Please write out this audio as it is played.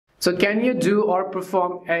So can you do or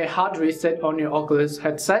perform a hard reset on your Oculus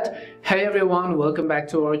headset? Hey everyone, welcome back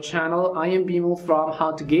to our channel. I am Bimal from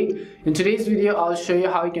How to Geek. In today's video, I'll show you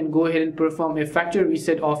how you can go ahead and perform a factory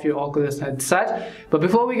reset of your Oculus headset. But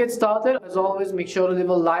before we get started, as always, make sure to leave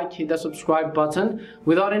a like, hit the subscribe button.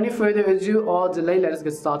 Without any further ado or delay, let us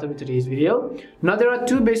get started with today's video. Now there are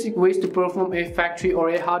two basic ways to perform a factory or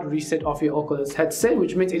a hard reset of your Oculus headset,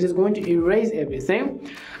 which means it is going to erase everything.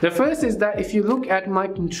 The first is that if you look at my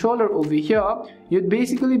controller over here, you'd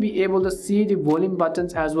basically be able to see the volume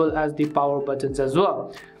buttons as well as the power buttons as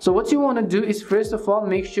well. So what you want to do is, first of all,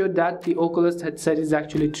 make sure that the Oculus headset is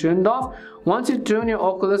actually turned off. Once you turn your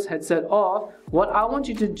Oculus headset off, what I want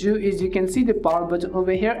you to do is, you can see the power button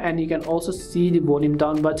over here and you can also see the volume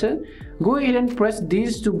down button. Go ahead and press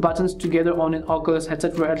these two buttons together on an Oculus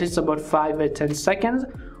headset for at least about 5 or 10 seconds.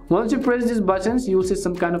 Once you press these buttons, you will see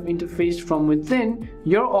some kind of interface from within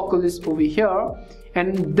your Oculus over here,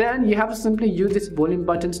 and then you have to simply use these volume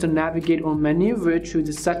buttons to navigate or maneuver through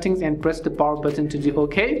the settings and press the power button to do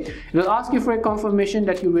OK. It will ask you for a confirmation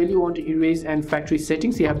that you really want to erase and factory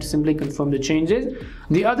settings. You have to simply confirm the changes.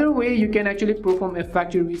 The other way you can actually perform a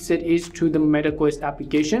factory reset is through the Quest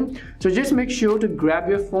application. So just make sure to grab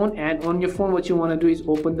your phone, and on your phone what you want to do is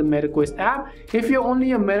open the Quest app. If your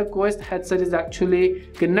only a Quest headset is actually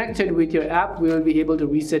connected with your app, we will be able to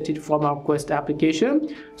reset it from our Quest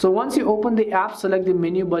application. So once you open the app, select the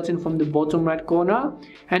menu button from the bottom right corner,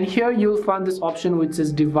 and here you'll find this option which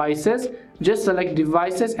says devices. Just select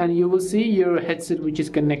devices and you will see your headset which is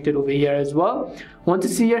connected over here as well. Once you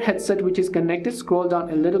see your headset which is connected, scroll down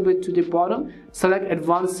a little bit to the bottom, select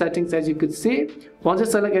advanced settings. As you could see, once you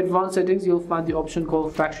select advanced settings, you'll find the option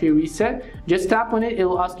called factory reset. Just tap on it. It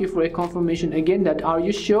will ask you for a confirmation again that are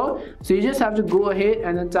you sure. So you just have to go ahead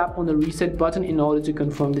and then tap on the reset button in order to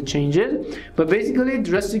confirm the changes. But basically,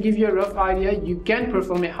 just to give you a rough idea, you can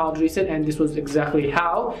perform a hard reset, and this was exactly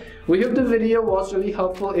how. We hope the video was really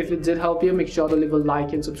helpful. If it did help you, make sure to leave a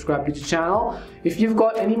like and subscribe to the channel. If you've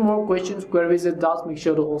got any more questions, queries or doubts, make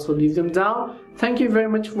sure to also leave them down. Thank you very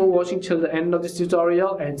much for watching till the end of this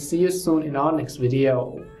tutorial, and see you soon in our next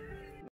video.